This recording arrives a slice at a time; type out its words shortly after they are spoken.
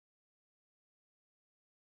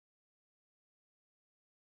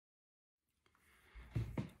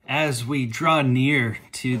As we draw near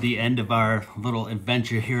to the end of our little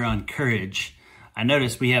adventure here on courage, I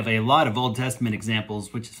noticed we have a lot of Old Testament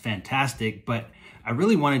examples, which is fantastic, but I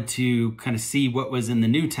really wanted to kind of see what was in the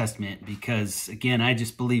New Testament because, again, I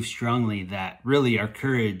just believe strongly that really our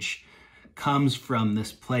courage comes from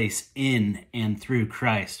this place in and through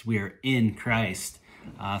Christ. We are in Christ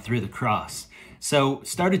through the cross. So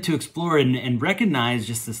started to explore and recognize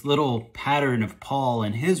just this little pattern of Paul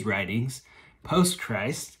and his writings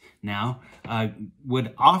post-Christ now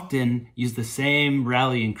would often use the same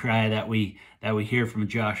rallying cry that we hear from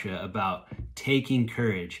Joshua about taking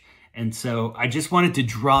courage. And so I just wanted to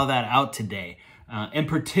draw that out today. In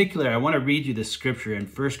particular, I want to read you the scripture in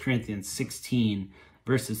 1 Corinthians 16,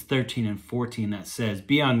 verses 13 and 14 that says,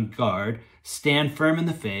 "Be on guard, stand firm in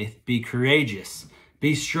the faith, be courageous,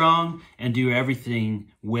 be strong, and do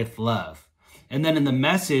everything with love." And then in the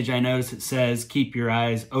Message, I notice it says, "Keep your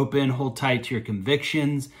eyes open, hold tight to your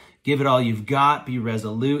convictions, give it all you've got, be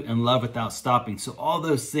resolute, and love without stopping." So all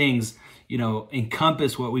those things,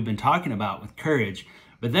 encompass what we've been talking about with courage.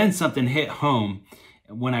 But then something hit home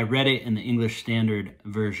when I read it in the English Standard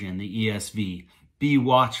Version, the ESV. "Be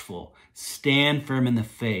watchful, stand firm in the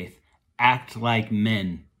faith, act like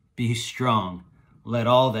men, be strong, let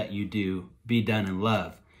all that you do be done in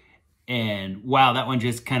love." And wow, that one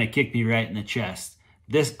just kind of kicked me right in the chest.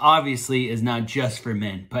 This obviously is not just for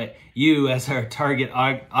men, but you as our target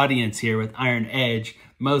audience here with Iron Edge,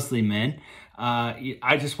 mostly men,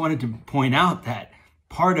 I just wanted to point out that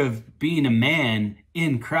part of being a man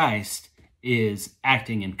in Christ is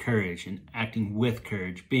acting in courage and acting with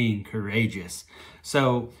courage, being courageous.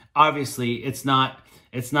 So obviously it's not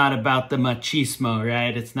about the machismo,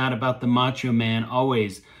 right? It's not about the macho man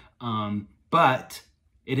always, but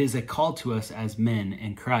it is a call to us as men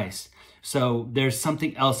in Christ. So there's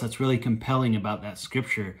something else that's really compelling about that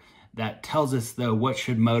scripture that tells us, though, what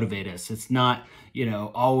should motivate us. It's not,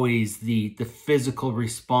 always the physical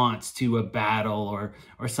response to a battle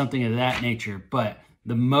or something of that nature, but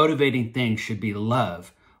the motivating thing should be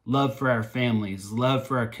love. Love for our families, love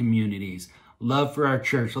for our communities, love for our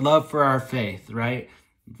church, love for our faith, right?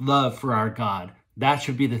 Love for our God. That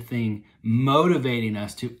should be the thing motivating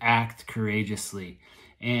us to act courageously.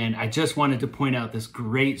 And I just wanted to point out this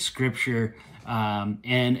great scripture.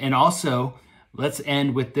 And also, let's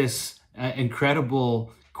end with this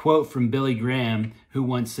incredible quote from Billy Graham, who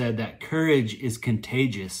once said that courage is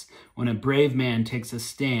contagious. When a brave man takes a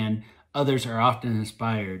stand, others are often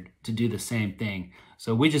inspired to do the same thing.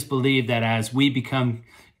 So we just believe that as we become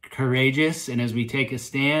courageous and as we take a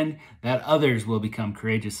stand, that others will become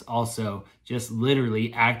courageous also, just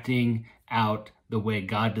literally acting out the way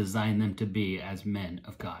God designed them to be as men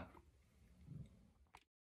of God.